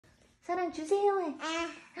사랑 주세요 해.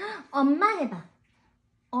 엄마 해봐.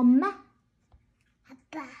 엄마.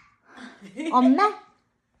 아빠. 엄마.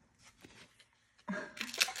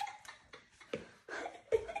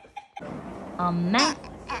 엄마.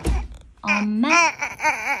 엄마.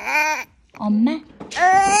 엄마.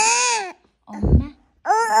 엄마.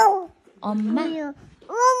 엄마.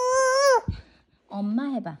 엄마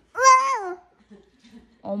해봐.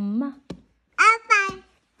 엄마. 아빠.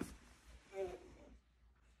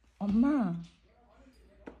 엄마.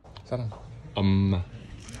 사랑. 엄마.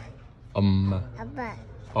 엄마. 아빠.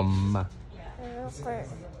 엄마.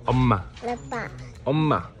 엄마. 아빠.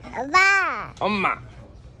 엄마. 아빠. 엄마.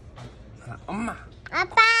 엄마.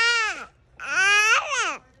 아빠.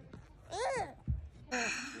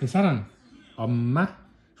 사랑. 엄마.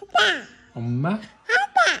 엄마.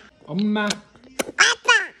 엄마.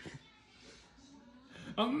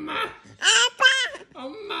 엄마.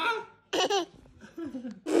 엄마.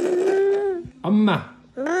 엄마.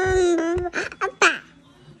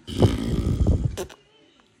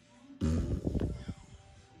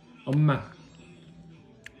 엄마.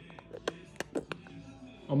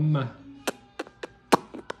 엄마.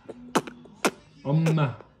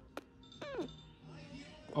 엄마.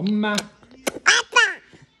 엄마.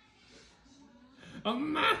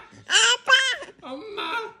 엄마. 엄마.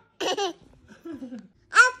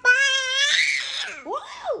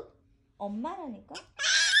 와우. 엄마라니까.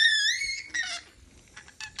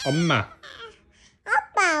 엄마.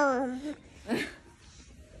 아빠.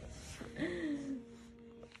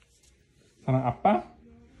 사랑 아빠?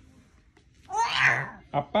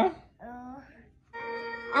 아빠?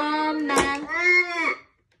 엄마.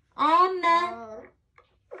 엄마.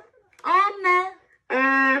 엄마.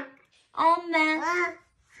 엄마.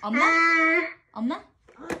 엄마. 엄마.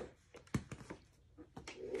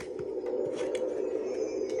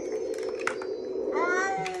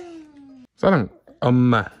 사랑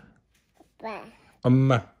엄마. 아빠.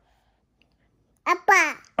 엄마.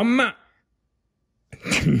 아빠. 엄마.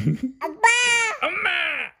 아빠.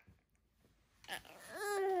 엄마.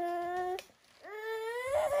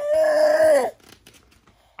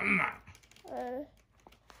 엄마.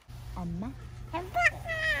 엄마. 아빠.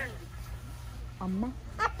 엄마.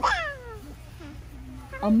 아빠.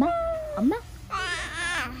 엄마. 엄마.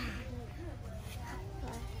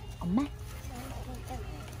 엄마.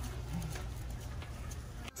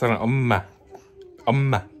 사랑 엄마.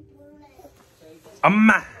 엄마.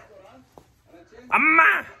 엄마.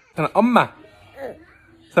 엄마. 사랑 엄마.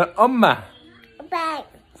 사랑 엄마. 아빠.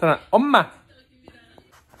 사랑 엄마.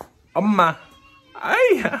 엄마.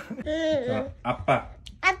 아이야. 사랑 아빠.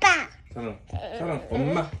 아빠. 사랑 엄마. 사랑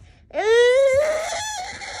엄마.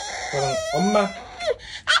 사랑 엄마.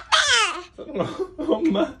 사랑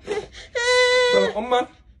엄마. 사랑 엄마.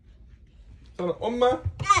 사랑 엄마.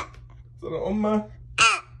 사랑 엄마.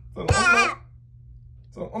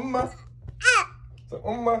 사랑 엄마. 사랑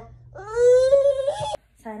엄마.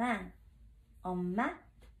 사랑 엄마.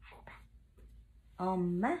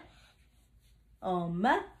 엄마. 엄마.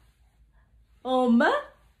 엄마.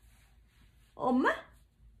 엄마.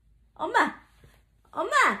 엄마.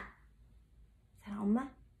 엄마. 사랑 엄마.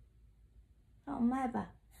 사랑 엄마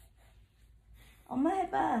해봐. 엄마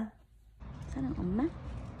해봐. 사랑 엄마.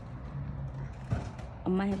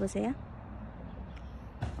 엄마 해보세요.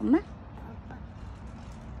 엄마.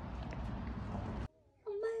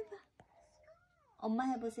 엄마 해봐. 엄마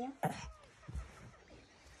해보세요.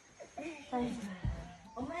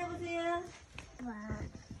 엄마 해보세요.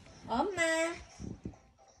 엄마.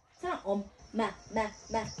 사랑 엄마.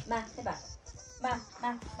 마 해봐. 마.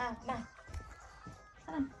 사랑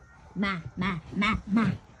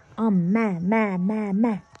마. 엄마.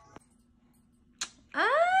 마. 아.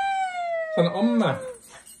 사랑 엄마.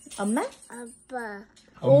 엄마? 아빠.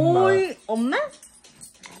 엄마. 오이 엄마?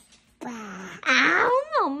 아빠. 아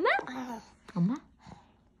엄마? 엄마?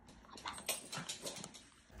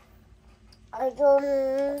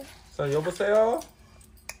 좀 자 여보세요.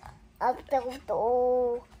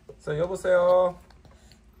 아빠도 자 여보세요.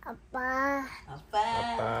 아빠.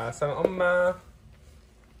 아빠 사랑 엄마.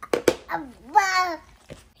 아빠.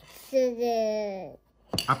 쓰게.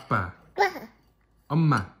 아빠. 아빠.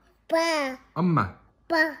 엄마. 아빠. 엄마.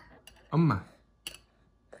 아빠. 엄마.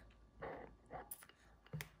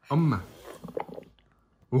 엄마.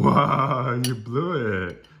 Wow, you blew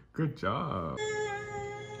it. Good job.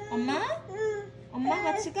 엄마? 엄마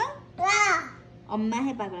같이 가? 엄마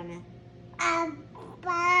해봐 그러면.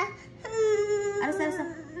 아빠. 알았어.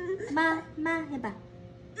 마 해봐.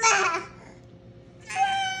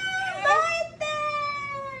 했다.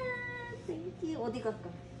 땡큐. 어디 갈까?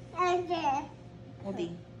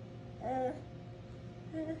 어디?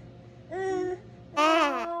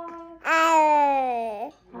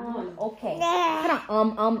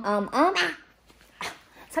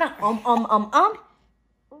 사랑 사랑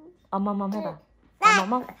엄엄엄엄 해봐.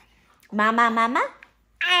 엄엄엄. 마마마마.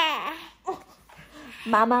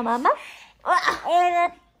 마마마마.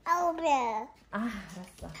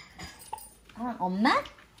 알았어. 사랑 엄마?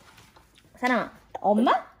 사랑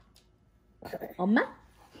엄마? 엄마?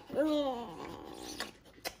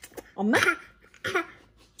 엄마?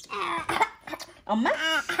 엄마?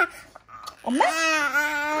 엄마?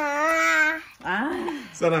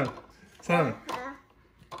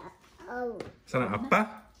 사랑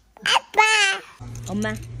아빠?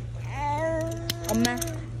 엄마.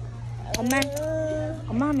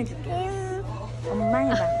 엄마 하면 줄게. 엄마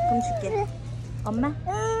해봐. 그럼 줄게. 엄마.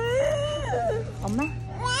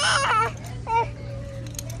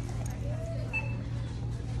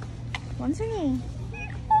 원숭이.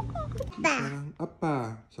 사랑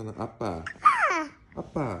아빠. 사랑 아빠.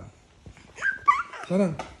 아빠.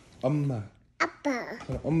 사랑 엄마.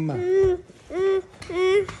 사랑 엄마.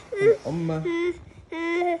 사랑 엄마.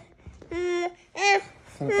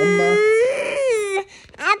 사랑 엄마.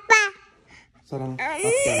 사랑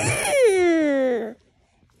아빠.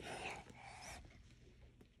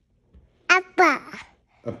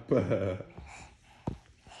 아빠.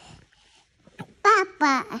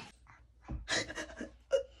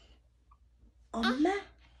 엄마?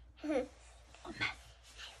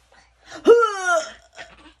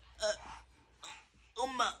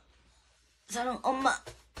 엄마. 사랑 엄마.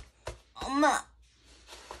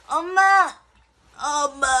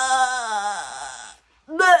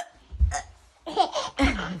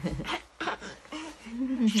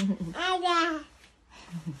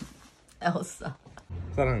 엘사.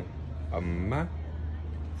 사랑 엄마.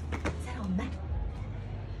 사랑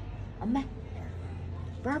엄마.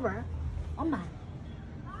 브라보. 엄마.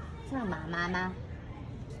 사랑 마마마.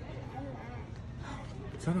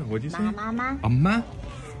 사랑 what did you say? 마마마. 엄마?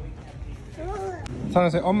 사랑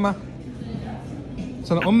say 엄마.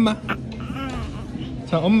 사랑 엄마.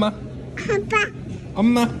 사랑 엄마.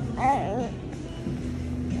 엄마.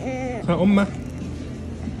 사랑 엄마.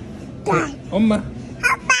 엄마.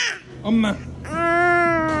 엄마.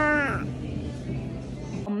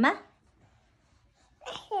 엄마?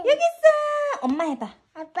 여기 있어. 엄마 해봐.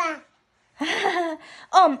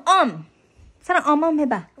 사랑 엄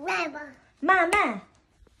해봐.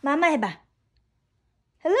 마마 해봐.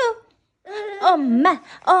 헬로. 엄마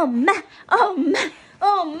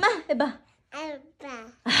해봐.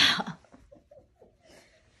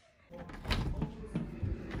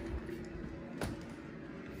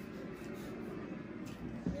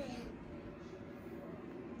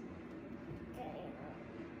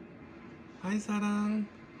 Hi 사랑.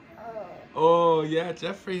 Oh yeah,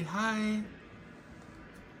 Jeffrey. Hi.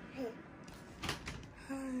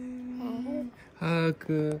 Hug.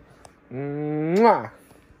 Mwah.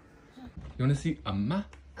 You wanna see Amma?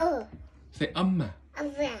 Say Amma.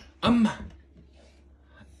 Amma.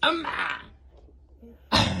 Amma.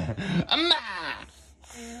 Amma.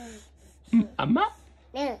 Amma.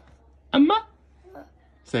 Amma.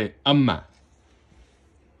 Say Amma.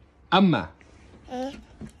 Amma.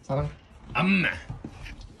 사랑. Amma.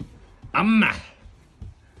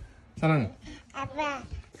 사랑.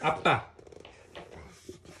 아빠.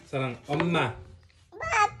 사랑 엄마.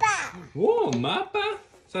 오, 엄마 아빠.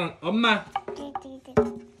 사랑 엄마.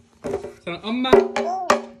 사랑 엄마.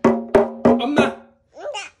 엄마.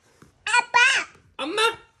 엄마.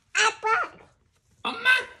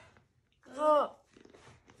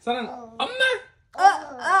 사랑 엄마.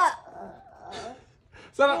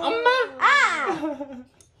 사랑 엄마.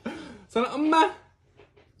 사랑 엄마.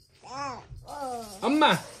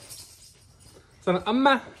 엄마. 사랑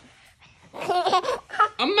엄마.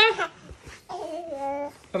 엄마.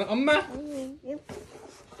 사랑 엄마.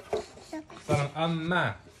 사랑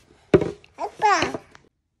엄마.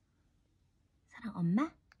 사랑 엄마?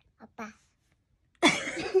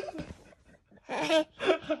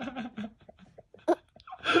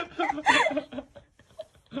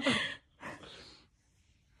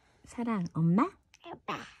 사랑 엄마?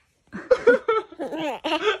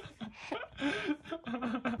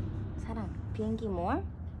 사랑 비행기 more?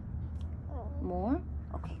 More?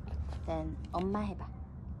 Okay. Then 엄마 해봐.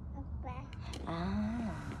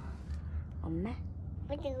 엄마?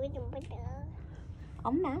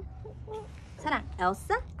 엄마? 사랑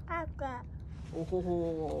엘사?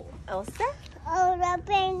 오호호. 엘사?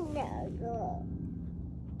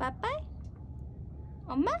 빠빠이?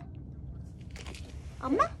 엄마?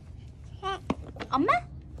 엄마?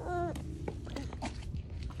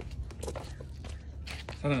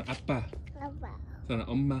 사랑 아빠. 사랑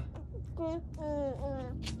엄마.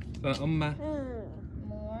 사랑 엄마.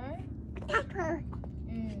 More?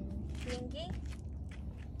 비행기.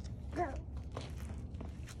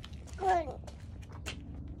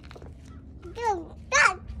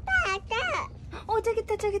 저기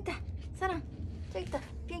있다, 저기 있다. 사랑, 저기 있다.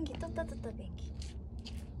 비행기 떴다 비행기.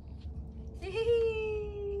 네,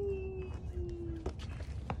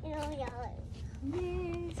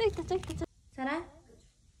 저기 있다. 사랑.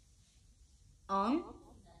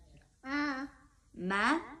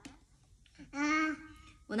 Ma.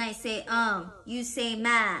 When I say you say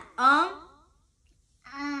ma.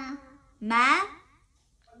 Ma.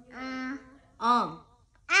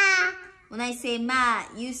 When I say ma,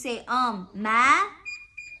 you say ma.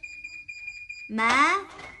 Ma.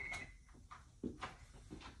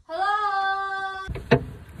 Hello.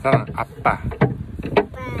 사랑 아빠.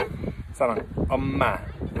 사랑 엄마.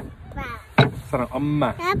 사랑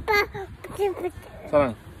엄마.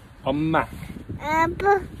 사랑 엄마.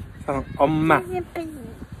 사랑 엄마.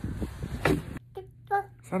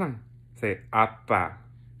 사랑 say 아빠.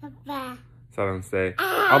 사랑 say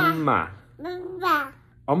엄마.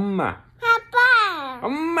 엄마. 엄마.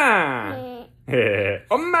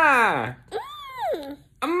 엄마.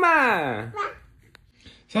 엄마.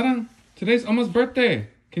 사랑, today's Omma's birthday.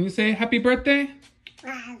 Can you say happy birthday?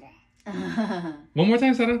 One more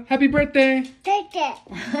time, 사랑. Happy birthday.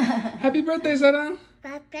 Happy birthday, 사랑.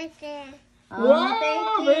 Wow, thank you.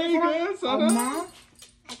 very good, 사랑.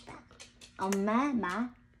 엄마, 마.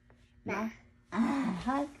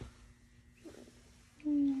 hug.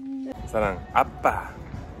 사랑 아빠.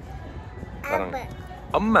 사랑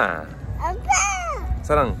엄마.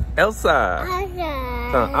 사랑 엘사.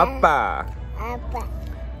 사랑 아빠.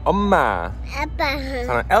 엄마.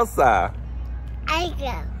 사랑 엘사.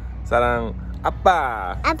 사랑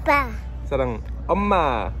아빠. 사랑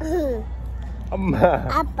엄마. 엄마.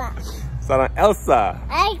 사랑 엘사.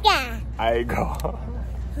 아이고.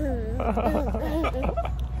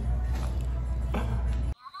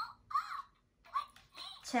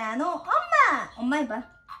 찬호, 엄마 해봐.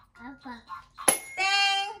 땡.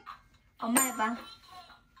 엄마 해봐.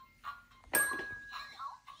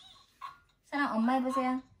 사랑 엄마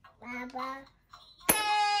해보세요. 땡.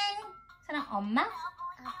 사랑 엄마.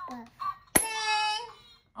 땡.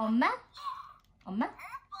 엄마.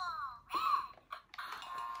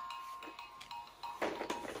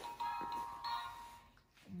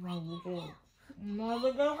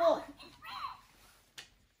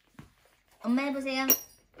 엄마 해보세요.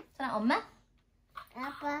 사랑 엄마.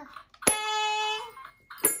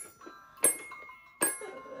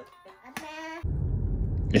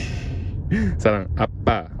 사랑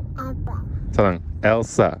아빠. 사랑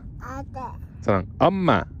엘사. 사랑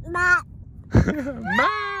엄마. 마.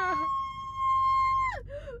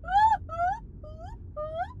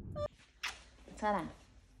 사랑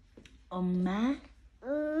엄마.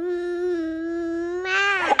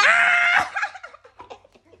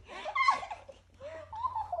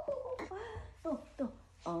 또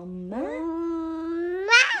엄마.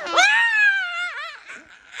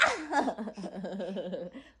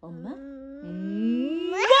 엄마.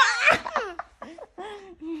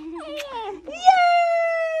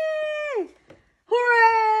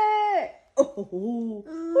 Hooray! Oh,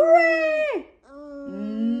 hooray!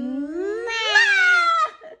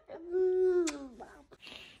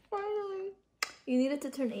 You needed to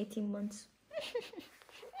turn 18 months.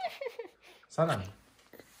 사랑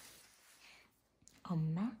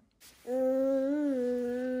엄마.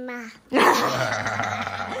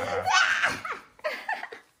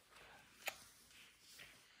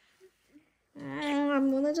 I'm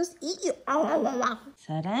gonna just eat you.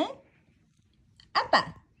 사랑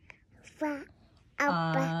아빠.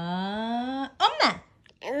 엄마.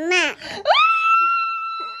 사랑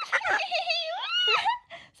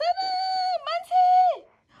만세.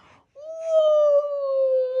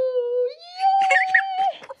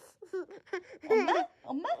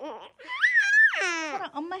 엄마? 사랑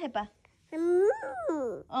엄마 해봐.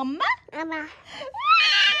 엄마?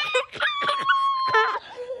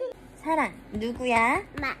 사랑 누구야?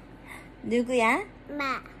 누구야?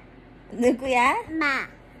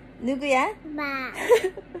 누구야?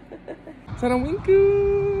 사랑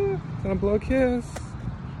윙크. 사랑 blow a kiss.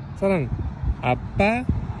 사랑 아빠.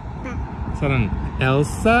 사랑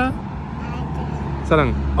엘사.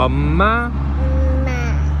 사랑 엄마.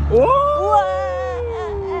 오!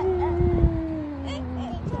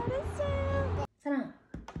 잘했어요. 사랑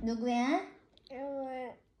누구야?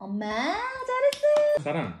 엄마. 잘했어.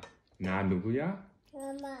 사랑 나 누구야?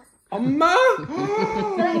 엄마.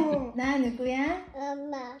 사랑 나 누구야?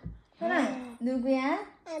 사랑 누구야?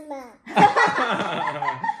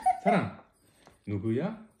 사랑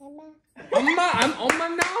누구야? 엄마. I'm 엄마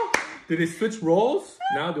now. Did they switch roles?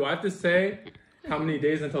 Now do I have to say how many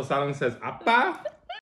days until Sarang says APPA?